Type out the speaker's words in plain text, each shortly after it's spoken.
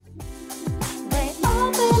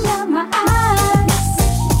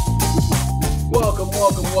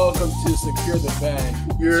welcome to Secure the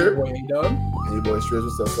Bag. Here. Boy A-Dub. Hey, boy, Striz,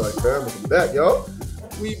 what's up, Flag fam? Welcome back, y'all.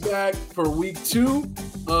 We back for week 2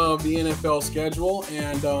 of the NFL schedule,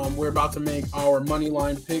 and we're about to make our money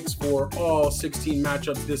line picks for all 16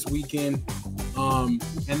 matchups this weekend. And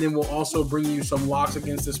then we'll also bring you some locks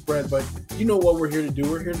against the spread. But you know what we're here to do.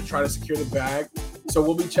 We're here to try to secure the bag. So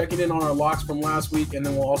we'll be checking in on our locks from last week, and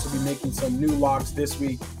then we'll also be making some new locks this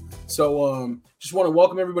week. So just want to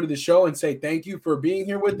welcome everybody to the show and say thank you for being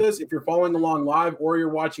here with us. If you're following along live or you're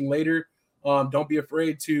watching later, don't be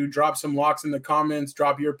afraid to drop some locks in the comments,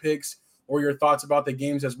 drop your picks or your thoughts about the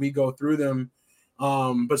games as we go through them.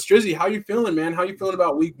 But Strizzy, how you feeling, man? How you feeling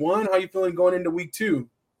about week 1? How you feeling going into week 2?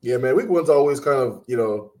 Yeah, man, week 1's always kind of,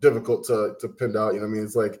 difficult to pin out. You know what I mean?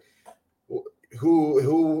 It's like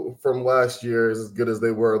who from last year is as good as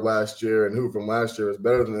they were last year, and who from last year is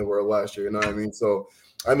better than they were last year. You know what I mean? So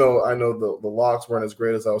I know the locks weren't as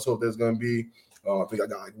great as I was hoping there's going to be. I think I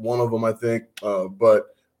got like one of them, I think.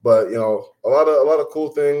 But a lot of cool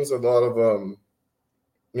things, a lot of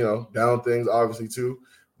down things, obviously too.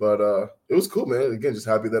 But it was cool, man. Again, just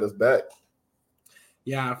happy that it's back.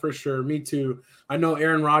 Yeah, for sure. Me too. I know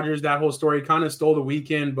Aaron Rodgers, that whole story kind of stole the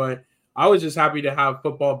weekend, but I was just happy to have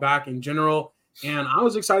football back in general. And I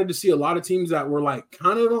was excited to see a lot of teams that were like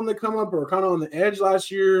kind of on the come up or kind of on the edge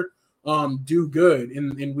last year do good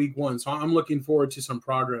in week 1. So I'm looking forward to some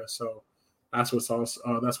progress. So that's what's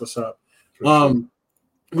up.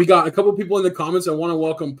 We got a couple people in the comments. I want to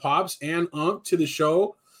welcome Pops and Unk to the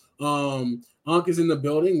show. Unk is in the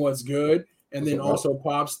building. What's good? And then also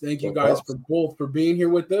Pops, thank you guys for being here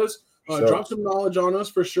with us. Drop some knowledge on us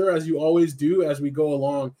for sure, as you always do as we go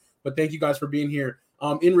along. But thank you guys for being here.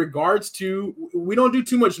 In regards to, we don't do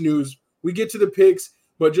too much news. We get to the picks,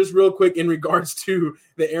 but just real quick, in regards to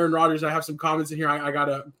the Aaron Rodgers, I have some comments in here. I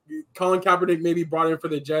got Colin Kaepernick maybe brought in for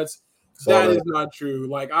the Jets. That is not true.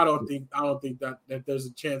 Like I don't think that there's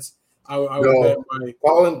a chance.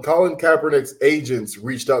 Colin Kaepernick's agents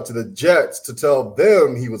reached out to the Jets to tell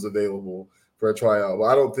them he was available for a tryout. Well,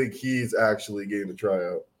 I don't think he's actually getting the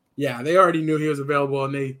tryout. Yeah, they already knew he was available,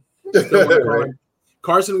 and they still want to call him.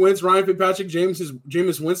 Carson Wentz, Ryan Fitzpatrick,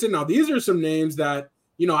 Jameis Winston. Now, these are some names that,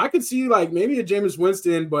 I could see like maybe a Jameis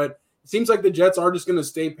Winston, but it seems like the Jets are just going to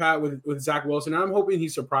stay pat with Zach Wilson. And I'm hoping he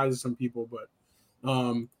surprises some people. But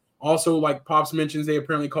also, like Pops mentions, they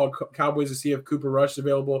apparently called Cowboys to see if Cooper Rush is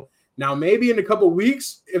available. Now, maybe in a couple of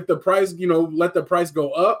weeks, if the price, let the price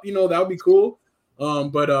go up, that would be cool.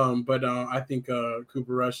 But I think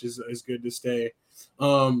Cooper Rush is good to stay.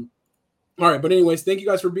 All right. But anyways, thank you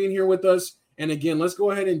guys for being here with us. And again, let's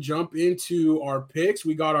go ahead and jump into our picks.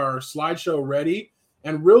 We got our slideshow ready.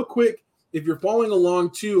 And real quick, if you're following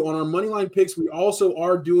along too, on our Moneyline picks, we also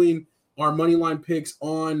are doing our Moneyline picks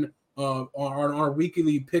on our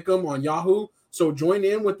weekly pick'em on Yahoo. So join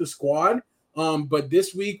in with the squad. But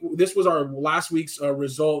this was our last week's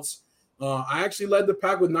results. I actually led the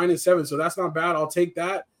pack with 9-7, so that's not bad. I'll take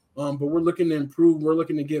that. But we're looking to improve. We're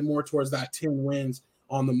looking to get more towards that 10 wins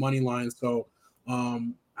on the money line. So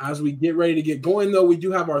as we get ready to get going, though, we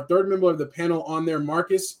do have our third member of the panel on there,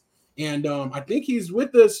 Marcus. And I think he's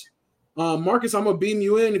with us. Marcus, I'm going to beam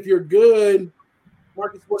you in if you're good.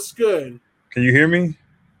 Marcus, what's good? Can you hear me?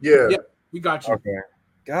 Yeah. Yep, we got you. Okay.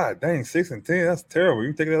 God dang, 6-10. That's terrible.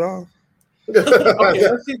 You taking that off? Okay,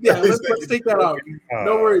 let's take that out.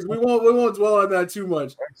 No worries. We won't dwell on that too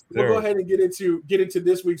much. We'll go ahead and get into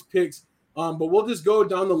this week's picks. But we'll just go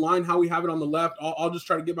down the line how we have it on the left. I'll just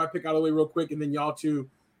try to get my pick out of the way real quick, and then y'all two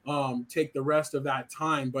take the rest of that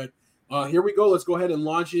time. But here we go. Let's go ahead and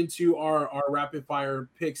launch into our rapid fire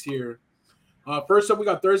picks here. First up, we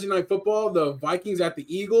got Thursday Night Football. The Vikings at the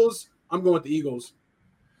Eagles. I'm going with the Eagles.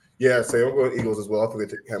 Yeah, same. I'm going Eagles as well. I think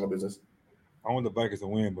they handle business. I want the Vikings to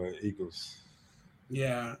win, but Eagles.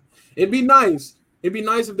 Yeah, it'd be nice. It'd be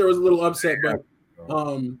nice if there was a little upset, but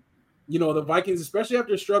the Vikings, especially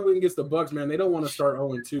after struggling against the Bucs, man, they don't want to start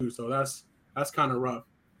 0-2, so that's kind of rough.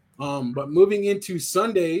 But moving into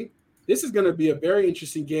Sunday, this is going to be a very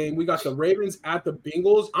interesting game. We got the Ravens at the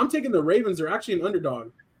Bengals. I'm taking the Ravens. They're actually an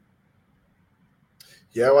underdog.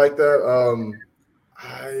 Yeah, I like that.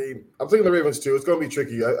 I'm taking the Ravens too. It's going to be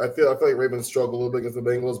tricky. I feel like Ravens struggle a little bit against the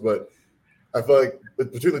Bengals, but I feel like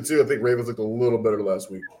between the two, I think Ravens looked a little better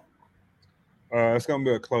last week. It's going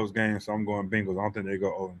to be a close game, so I'm going Bengals. I don't think they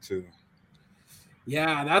go 0-2.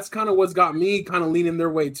 Yeah, that's kind of what's got me kind of leaning their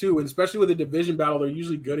way too, and especially with the division battle, they're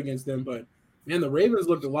usually good against them. But man, the Ravens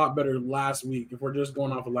looked a lot better last week if we're just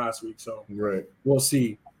going off of last week. So right, we'll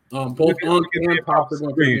see. Both on and Pops are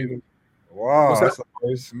going to Bengals. Wow, that's a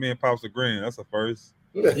first. Me and Pops agreeing. That's a first.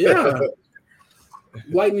 Yeah.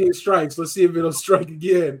 Lightning strikes. Let's see if it'll strike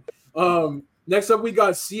again. Next up, we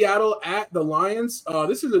got Seattle at the Lions.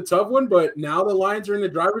 This is a tough one, but now the Lions are in the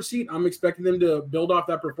driver's seat. I'm expecting them to build off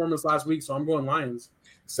that performance last week, so I'm going Lions.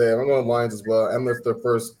 Same. I'm going Lions as well. And if their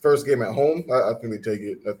first game at home, I think they take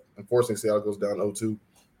it. Unfortunately, Seattle goes down 0-2.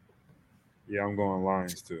 Yeah, I'm going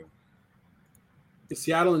Lions too. Is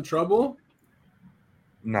Seattle in trouble?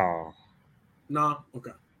 No. Nah.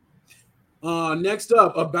 Okay. Next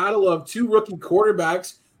up, a battle of two rookie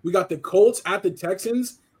quarterbacks. We got the Colts at the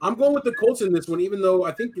Texans. I'm going with the Colts in this one, even though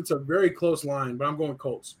I think it's a very close line, but I'm going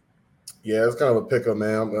Colts. Yeah, it's kind of a pick-up,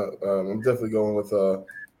 man. I'm definitely going with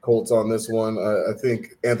Colts on this one. I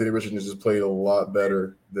think Anthony Richardson just played a lot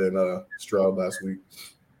better than Stroud last week.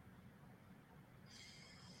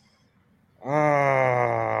 I'm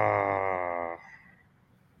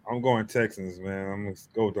going Texans, man. I'm going to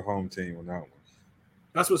go with the home team on that one.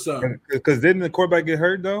 That's what's up. Because didn't the quarterback get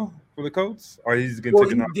hurt, though, for the Colts? Or he's getting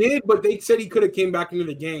taken out? He did, but they said he could have came back into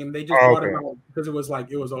the game. They just brought him out because it was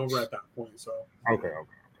over at that point. So Okay.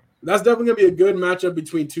 That's definitely going to be a good matchup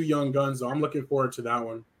between two young guns, though. I'm looking forward to that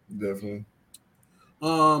one. Definitely.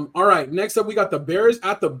 All right. Next up, we got the Bears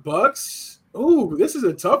at the Bucks. Ooh, this is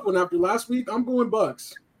a tough one after last week. I'm going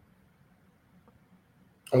Bucks.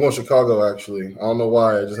 I'm going Chicago, actually. I don't know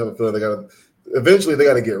why. I just have a feeling eventually they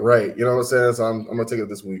got to get right. You know what I'm saying? So I'm going to take it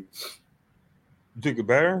this week. You took the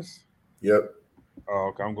Bears? Yep. Oh,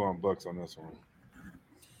 okay. I'm going Bucks on this one.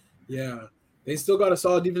 Yeah. They still got a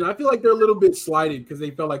solid defense. I feel like they're a little bit slighted because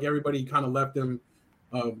they felt like everybody kind of left them,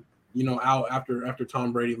 out after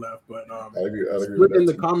Tom Brady left. But I agree split in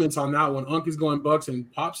the comments on that one. Unk is going Bucks and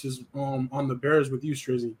Pops is on the Bears with you,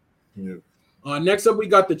 Strizzy. Yeah. Next up, we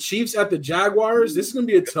got the Chiefs at the Jaguars. This is going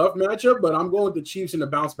to be a tough matchup, but I'm going with the Chiefs in the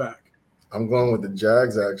bounce back. I'm going with the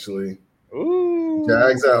Jags, actually. Ooh.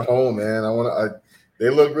 Jags at home, man. They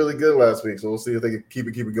looked really good last week, so we'll see if they can keep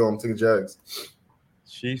it going. I'm taking Jags.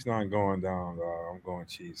 Chiefs not going down, though. I'm going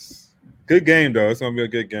Chiefs. Good game, though. It's going to be a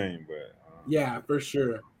good game. But yeah, for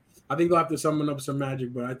sure. I think they'll have to summon up some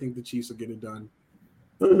magic, but I think the Chiefs will get it done.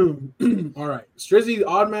 All right. Strizzy,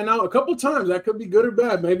 odd man out a couple times. That could be good or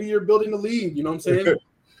bad. Maybe you're building a lead. You know what I'm saying?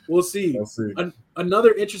 We'll see.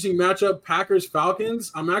 Another interesting matchup,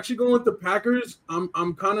 Packers-Falcons. I'm actually going with the Packers. I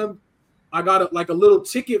got a little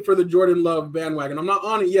ticket for the Jordan Love bandwagon. I'm not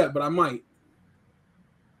on it yet, but I might.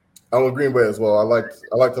 I'm with Green Bay as well. I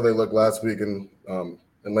liked how they looked last week, and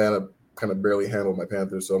Atlanta kind of barely handled my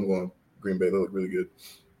Panthers, so I'm going Green Bay. They look really good.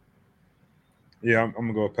 Yeah, I'm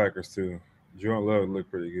gonna go with Packers too. Jordan Love looked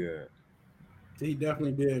pretty good. He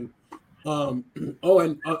definitely did. And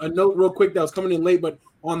a note real quick that was coming in late, but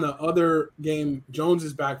on the other game, Jones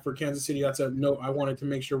is back for Kansas City. That's a note I wanted to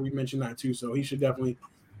make sure we mentioned that too. So he should definitely.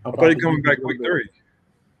 I thought he coming back week 3.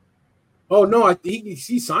 Oh no, he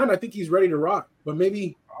signed. I think he's ready to rock, but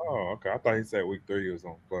maybe. Oh, okay. I thought he said week 3 he was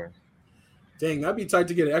on play. Dang, that'd be tight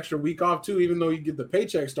to get an extra week off too, even though you get the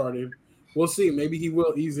paycheck started. We'll see. Maybe he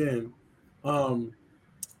will ease in. All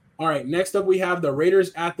right. Next up, we have the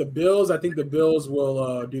Raiders at the Bills. I think the Bills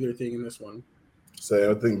will do their thing in this one.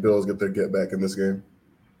 I think Bills get their get back in this game.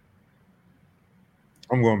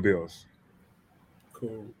 I'm going Bills.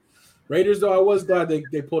 Cool. Raiders, though, I was glad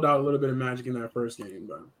they pulled out a little bit of magic in that first game.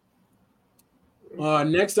 But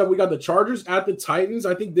next up, we got the Chargers at the Titans.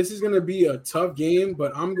 I think this is going to be a tough game,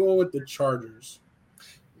 but I'm going with the Chargers.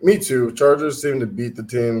 Me too. Chargers seem to beat the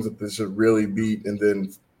teams that they should really beat and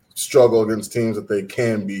then struggle against teams that they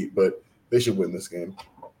can beat, but they should win this game.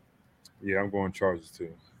 Yeah, I'm going Chargers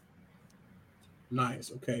too.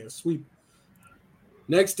 Nice. Okay, a sweep.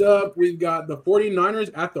 Next up, we've got the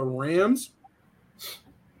 49ers at the Rams.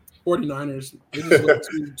 49ers. They just look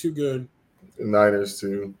too good. The Niners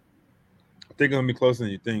too. I think it's going to be closer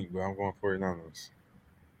than you think, but I'm going 49ers.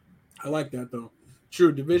 I like that, though.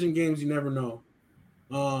 True. Division games, you never know.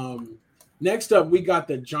 Next up, we got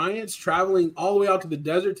the Giants traveling all the way out to the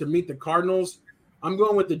desert to meet the Cardinals. I'm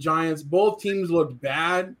going with the Giants. Both teams looked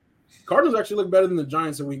bad. Cardinals actually look better than the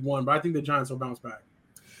Giants in week 1, but I think the Giants will bounce back.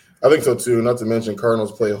 I think so, too. Not to mention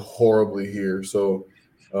Cardinals play horribly here. So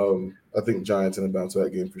I think Giants in a bounce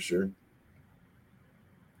back game for sure.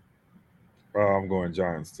 I'm going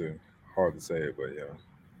Giants, too. Hard to say it, but yeah.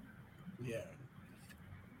 Yeah.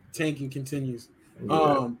 Tanking continues.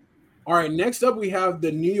 Yeah. All right, next up we have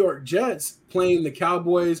the New York Jets playing the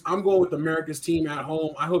Cowboys. I'm going with America's team at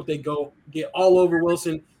home. I hope they get all over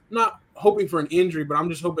Wilson. Not hoping for an injury, but I'm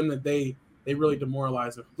just hoping that they really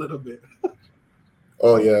demoralize a little bit.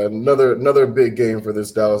 Oh, yeah, another big game for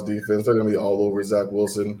this Dallas defense. They're going to be all over Zach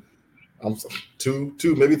Wilson. Two,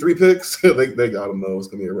 maybe 3 picks. they got him, though. It's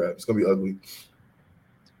going to be a wrap. It's going to be ugly.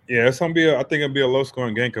 Yeah, it's going to be I think it'll be a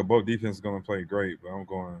low-scoring game because both defenses are going to play great, but I'm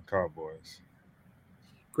going Cowboys.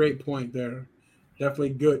 Great point there. Definitely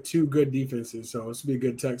good, two good defenses. So this will be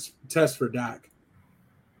a good test for Dak.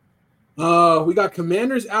 We got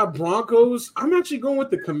Commanders at Broncos. I'm actually going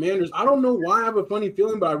with the Commanders. I don't know why I have a funny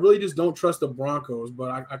feeling, but I really just don't trust the Broncos.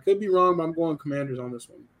 But I could be wrong, but I'm going Commanders on this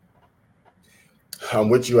one. I'm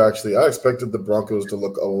with you, actually. I expected the Broncos to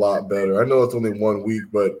look a lot better. I know it's only 1 week,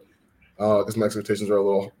 but because my expectations are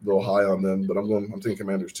a little high on them. But I'm taking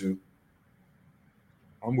Commanders too.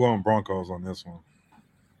 I'm going Broncos on this one.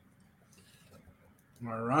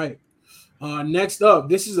 All right. Next up,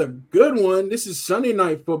 this is a good one. This is Sunday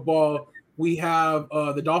Night Football. We have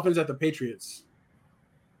the Dolphins at the Patriots.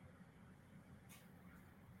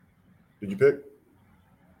 Did you pick?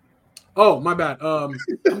 Oh, my bad. I'm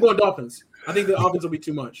going Dolphins. I think the offense will be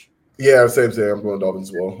too much. Yeah, same. I'm going Dolphins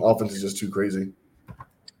as well. Offense is just too crazy.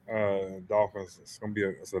 Dolphins. It's gonna be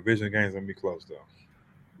a division game. It's gonna be close though.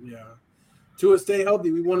 Yeah. Tua, stay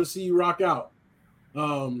healthy. We want to see you rock out.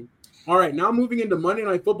 All right, now moving into Monday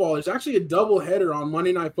Night Football. There's actually a doubleheader on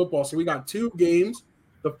Monday Night Football. So we got two games.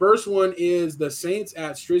 The first one is the Saints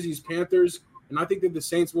at Strizzy's Panthers, and I think that the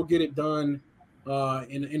Saints will get it done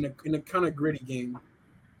in a kind of gritty game.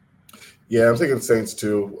 Yeah, I'm thinking Saints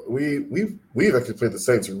too. We've actually played the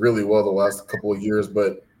Saints really well the last couple of years,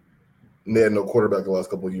 but they had no quarterback the last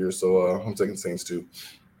couple of years, so I'm taking Saints too.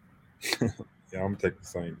 Yeah, I'm taking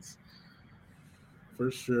Saints. For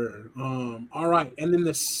sure. All right. And then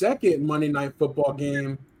the second Monday Night Football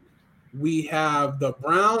game, we have the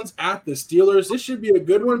Browns at the Steelers. This should be a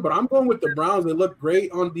good one, but I'm going with the Browns. They look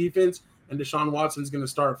great on defense, and Deshaun Watson's going to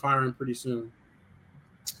start firing pretty soon.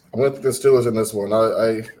 I'm going to take the Steelers in this one.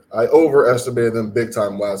 I overestimated them big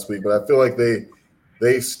time last week, but I feel like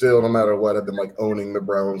they still, no matter what, have been like owning the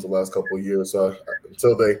Browns the last couple of years. So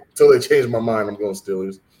until they change my mind, I'm going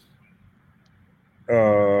Steelers.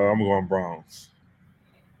 I'm going Browns.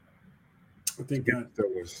 I think that.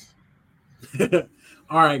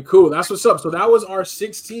 All right, cool. That's what's up. So that was our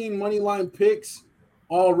 16 money line picks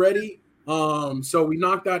already. So we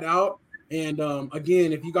knocked that out. And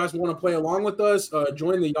again, if you guys want to play along with us,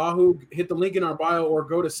 join the Yahoo. Hit the link in our bio or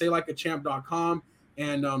go to saylikeachamp.com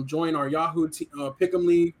and join our Yahoo Pick'em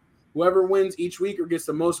League. Whoever wins each week or gets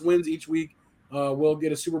the most wins each week will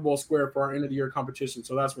get a Super Bowl square for our end of the year competition.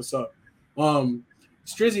 So that's what's up.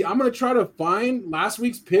 Strizzy, I'm going to try to find last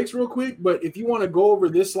week's picks real quick, but if you want to go over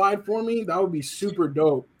this slide for me, that would be super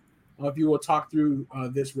dope. If you will talk through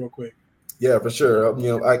this real quick. Yeah, for sure.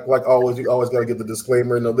 Like always, you always got to get the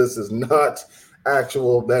disclaimer. No, this is not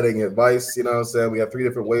actual betting advice. You know what I'm saying? We have three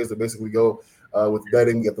different ways to basically go with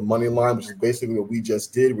betting. You get the money line, which is basically what we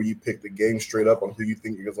just did, where you pick the game straight up on who you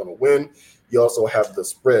think you're going to win. You also have the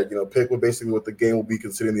spread. Pick what the game will be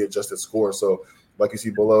considering the adjusted score. So, like you see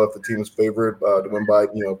below, if the team is favored to win by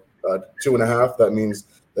 2.5, that means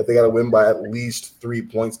that they got to win by at least 3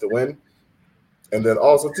 points to win. And then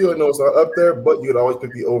also, too, I know it's not up there, but you could always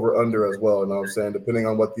pick the over-under as well. You know what I'm saying? Depending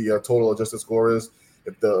on what the total adjusted score is,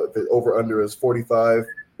 if the over-under is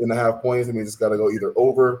 45.5 points, it means it's got to go either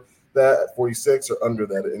over that at 46 or under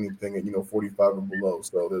that at anything at 45 or below.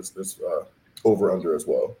 So there's over-under as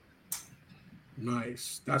well.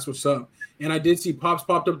 Nice. That's what's up. And I did see Pops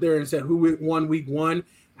popped up there and said who won week one.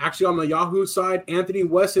 Actually, on the Yahoo side, Anthony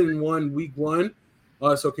Wesson won week one.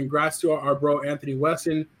 So congrats to our bro, Anthony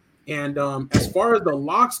Wesson. And as far as the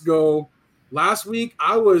locks go, last week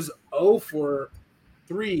I was 0 for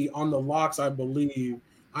 3 on the locks, I believe.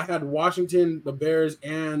 I had Washington, the Bears,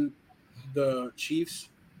 and the Chiefs.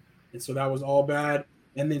 And so that was all bad.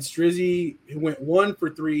 And then Strizzy went 1 for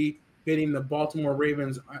 3, hitting the Baltimore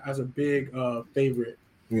Ravens as a big favorite.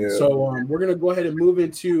 Yeah. So we're going to go ahead and move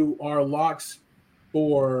into our locks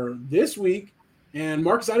for this week. And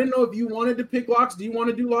Marcus, I didn't know if you wanted to pick locks. Do you want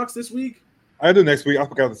to do locks this week? I do next week. I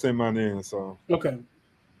forgot to send mine in. So okay.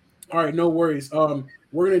 All right, no worries.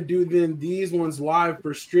 We're going to do then these ones live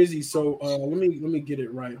for Strizzy. So let me get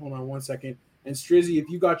it right. Hold on 1 second. And Strizzy, if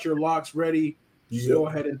you got your locks ready, go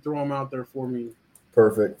ahead and throw them out there for me.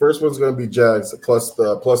 Perfect. First one's going to be Jags plus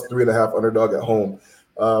 3.5 underdog at home.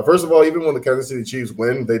 First of all, even when the Kansas City Chiefs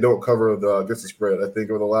win, they don't cover against the spread. I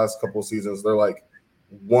think over the last couple of seasons, they're like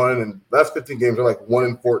last 15 games, they're like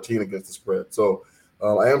 1-14 against the spread. So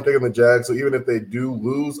I am taking the Jags. So even if they do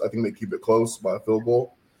lose, I think they keep it close by a field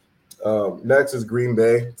goal. Next is Green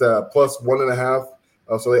Bay. It's plus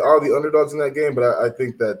 1.5. So they are the underdogs in that game, but I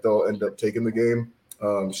think that they'll end up taking the game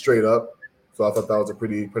straight up. So I thought that was a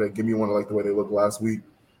pretty give me one. I like the way they looked last week.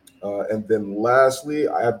 And then lastly,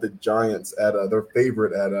 I have the Giants at their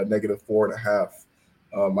favorite at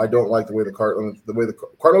 -4.5. I don't like the way the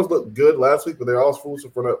Cardinals looked good last week, but they're also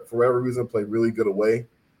for whatever reason played really good away,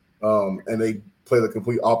 and they play the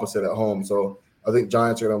complete opposite at home. So I think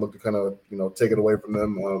Giants are going to look to kind of, take it away from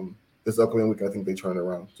them this upcoming week. I think they turn it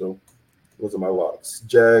around. So those are my locks.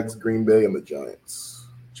 Jags, Green Bay, and the Giants.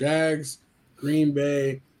 Jags, Green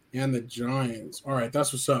Bay, and the Giants. All right,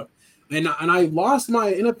 that's what's up. And I lost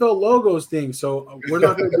my NFL logos thing, so we're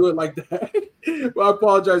not going to do it like that. Well, I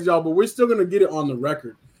apologize, y'all, but we're still going to get it on the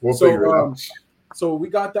record. We'll figure it out. So we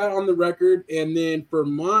got that on the record. And then for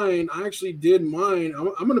mine, I actually did mine.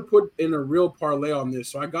 I'm going to put in a real parlay on this.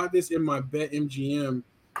 So I got this in my BetMGM.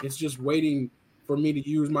 It's just waiting for me to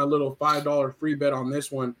use my little $5 free bet on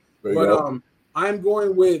this one. But I'm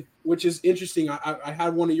going with, which is interesting. I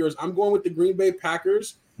had one of yours. I'm going with the Green Bay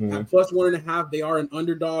Packers at +1.5. They are an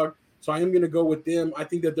underdog. So I am going to go with them. I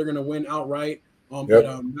think that they're going to win outright.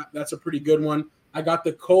 But that's a pretty good one. I got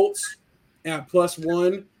the Colts at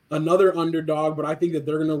 +1, another underdog, but I think that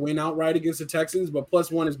they're going to win outright against the Texans. But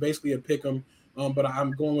 +1 is basically a pick 'em. But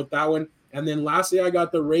I'm going with that one. And then lastly, I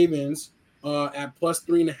got the Ravens at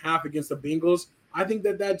 +3.5 against the Bengals. I think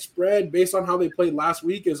that spread, based on how they played last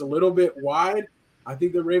week, is a little bit wide. I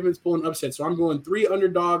think the Ravens pull an upset. So I'm going 3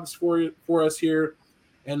 underdogs for us here.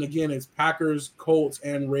 And again, it's Packers, Colts,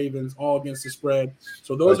 and Ravens all against the spread.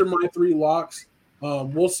 So those are my 3 locks.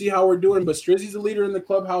 We'll see how we're doing. But Strizzy's the leader in the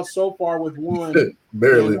clubhouse so far with 1.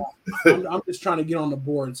 Barely. And, I'm just trying to get on the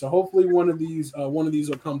board. So hopefully one of these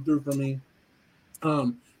will come through for me.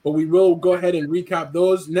 But we will go ahead and recap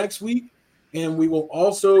those next week. And we will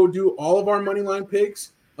also do all of our money line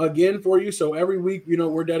picks again for you. So every week,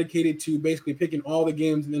 we're dedicated to basically picking all the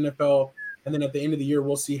games in the NFL. And then at the end of the year,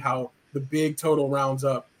 we'll see how the big total rounds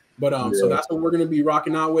up. But so that's what we're going to be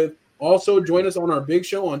rocking out with. Also, join us on our big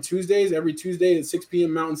show on Tuesdays, every Tuesday at 6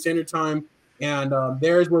 p.m. Mountain Standard Time. And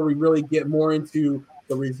there's where we really get more into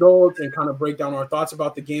the results and kind of break down our thoughts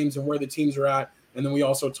about the games and where the teams are at. And then we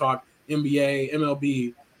also talk NBA,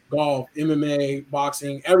 MLB, golf, MMA,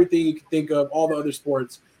 boxing, everything you can think of, all the other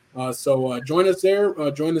sports. So join us there.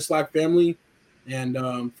 Join the Slack family. And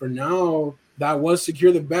for now, that was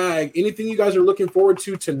Secure the Bag. Anything you guys are looking forward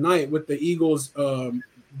to tonight with the Eagles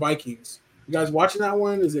Vikings? You guys watching that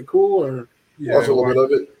one? Is it cool or? Yeah, watch a little bit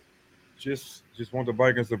of it. Just want the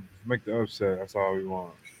Vikings to make the upset. That's all we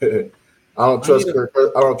want. I don't trust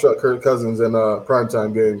Kirk Cousins in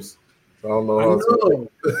primetime games. So I don't know how it's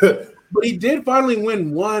going. But he did finally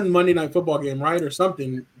win one Monday Night Football game, right, or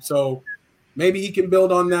something. So maybe he can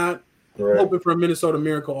build on that. Right. I'm hoping for a Minnesota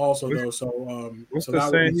Miracle also, though. So what's the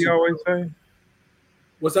saying he always say?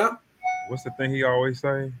 What's that? What's the thing he always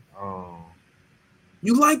say?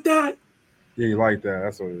 You like that? Yeah, you like that.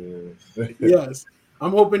 That's what it is. Yes,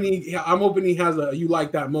 I'm hoping he has a you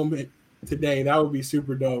like that moment today. That would be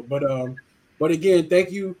super dope. But again,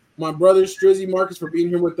 thank you, my brothers Strizzy, Marcus, for being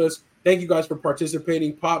here with us. Thank you guys for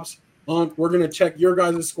participating. Pops, we're gonna check your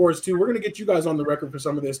guys' scores too. We're gonna get you guys on the record for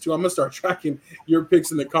some of this too. I'm gonna start tracking your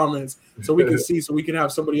picks in the comments so we can see, so we can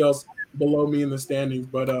have somebody else below me in the standings.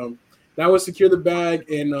 But that was Secure the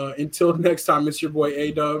Bag, and until next time, it's your boy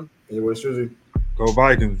A-Dub. And your boy Strizzy. Go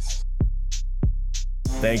Vikings.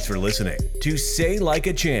 Thanks for listening to Say Like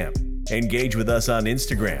a Champ. Engage with us on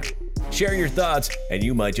Instagram. Share your thoughts, and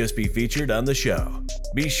you might just be featured on the show.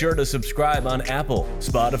 Be sure to subscribe on Apple,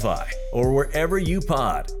 Spotify, or wherever you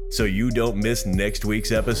pod so you don't miss next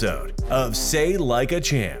week's episode of Say Like a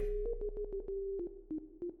Champ.